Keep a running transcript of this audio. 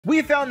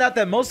We found out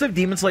that most of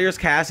Demon Slayer's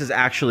cast is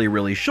actually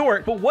really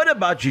short, but what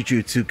about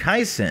Jujutsu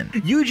Kaisen?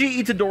 Yuji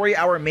Itadori,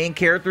 our main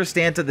character,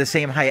 stands at the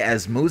same height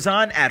as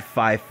Muzan at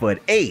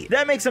 5'8".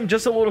 That makes him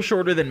just a little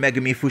shorter than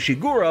Megumi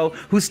Fushiguro,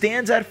 who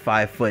stands at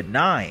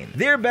 5'9".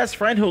 Their best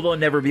friend, who they'll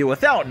never be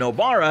without,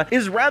 Nobara,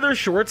 is rather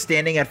short,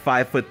 standing at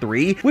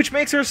 5'3", which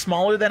makes her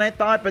smaller than I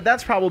thought, but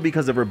that's probably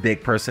because of her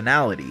big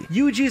personality.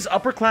 Yuji's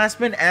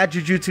upperclassmen at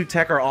Jujutsu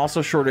Tech are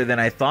also shorter than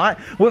I thought,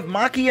 with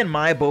Maki and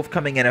Mai both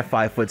coming in at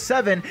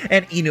 5'7",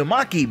 and Inumaki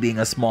being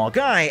a small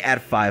guy at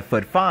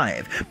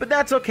 5'5". But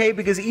that's okay,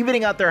 because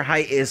evening out their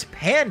height is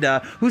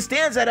PANDA, who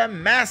stands at a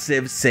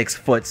massive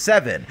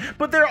 6'7".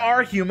 But there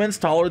are humans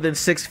taller than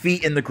 6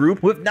 feet in the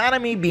group, with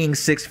Nanami being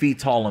 6 feet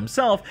tall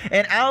himself,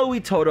 and Aoi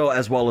Todo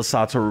as well as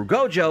Satoru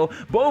Gojo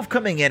both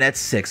coming in at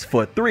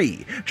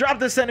 6'3". Drop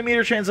the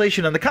centimeter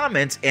translation in the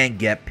comments and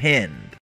get pinned.